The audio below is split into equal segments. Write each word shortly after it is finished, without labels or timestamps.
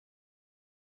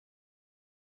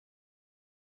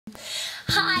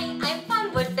Hi, I'm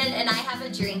Fawn Woodfin and I have a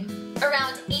dream.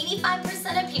 Around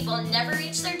 85% of people never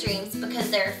reach their dreams because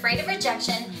they're afraid of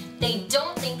rejection, they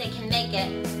don't think they can make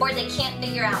it, or they can't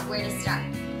figure out where to start.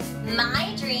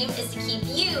 My dream is to keep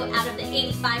you out of the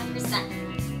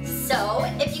 85%. So,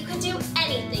 if you could do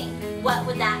anything, what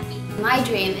would that be? My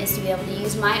dream is to be able to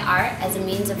use my art as a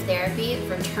means of therapy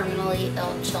for terminally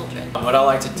ill children. What I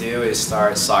like to do is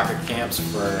start soccer camps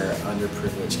for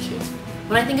underprivileged kids.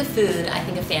 When I think of food, I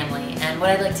think of family, and what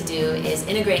I'd like to do is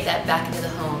integrate that back into the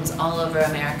homes all over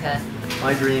America.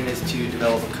 My dream is to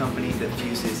develop a company that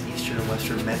fuses Eastern and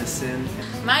Western medicine.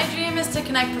 My dream is to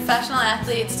connect professional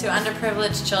athletes to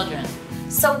underprivileged children.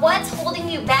 So what's holding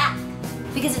you back?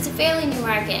 Because it's a fairly new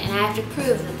market and I have to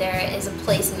prove that there is a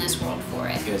place in this world for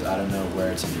it. Because I don't know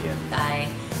where to begin. I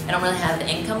don't really have the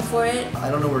income for it.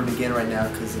 I don't know where to begin right now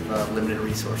because of limited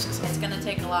resources. It's going to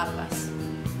take a lot of us.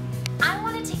 I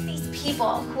want to take these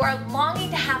people who are longing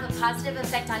to have a positive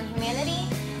effect on humanity,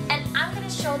 and I'm going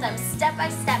to show them step by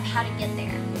step how to get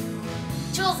there.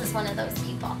 Jules is one of those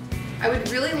people. I would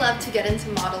really love to get into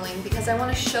modeling because I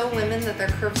want to show women that their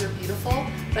curves are beautiful,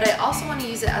 but I also want to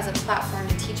use it as a platform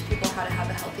to teach people how to have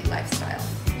a healthy lifestyle.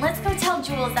 Let's go tell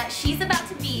Jules that she's about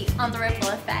to be on the ripple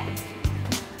effect.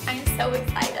 I'm so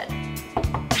excited.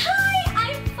 Hi,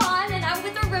 I'm Fawn and I'm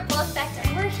with the Ripple Effect,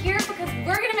 and we're here because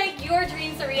we're going to make your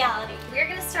dreams a reality. We're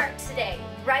going to start today,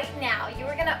 right now. You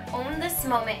are going to own this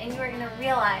moment and you are going to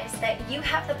realize that you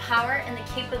have the power and the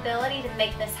capability to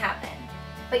make this happen.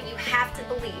 But you have to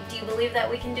believe. Do you believe that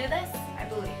we can do this? I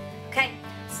believe. Okay,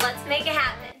 so let's make it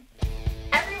happen.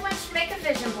 Everyone should make a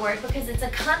vision board because it's a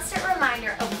constant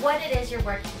reminder of what it is you're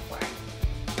working for.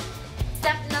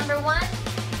 Step number 1,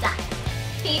 diet.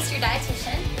 Peace, your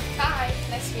dietitian. Hi,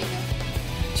 nice to meet you.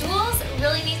 Jules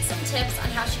really needs some tips on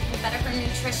how she can be better for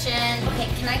nutrition. Okay,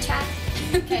 can I try?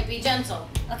 Okay, be gentle.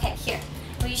 Okay, here.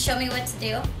 Will you show me what to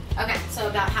do? Okay, so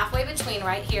about halfway between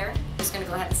right here, I'm just going to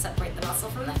go ahead and separate the muscle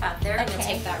from the fat there. I'm going to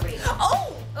take that read.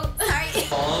 Oh! Oh, sorry.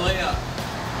 All the way up.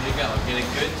 There you go. Getting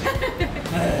good.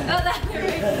 Oh, the other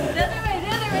way. The other way. The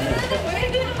other way. The other way.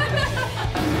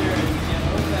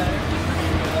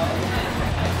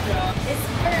 It's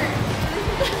hurt.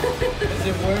 Is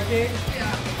it working?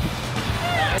 Yeah.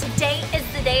 Today is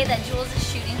the day that Jules is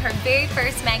shooting her very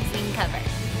first magazine cover.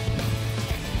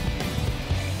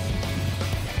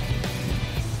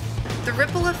 The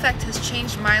ripple effect has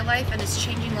changed my life and is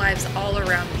changing lives all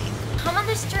around me. Come on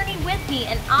this journey with me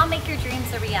and I'll make your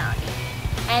dreams a reality.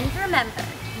 And remember,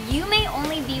 you may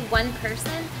only be one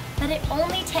person, but it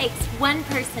only takes one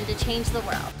person to change the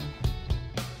world.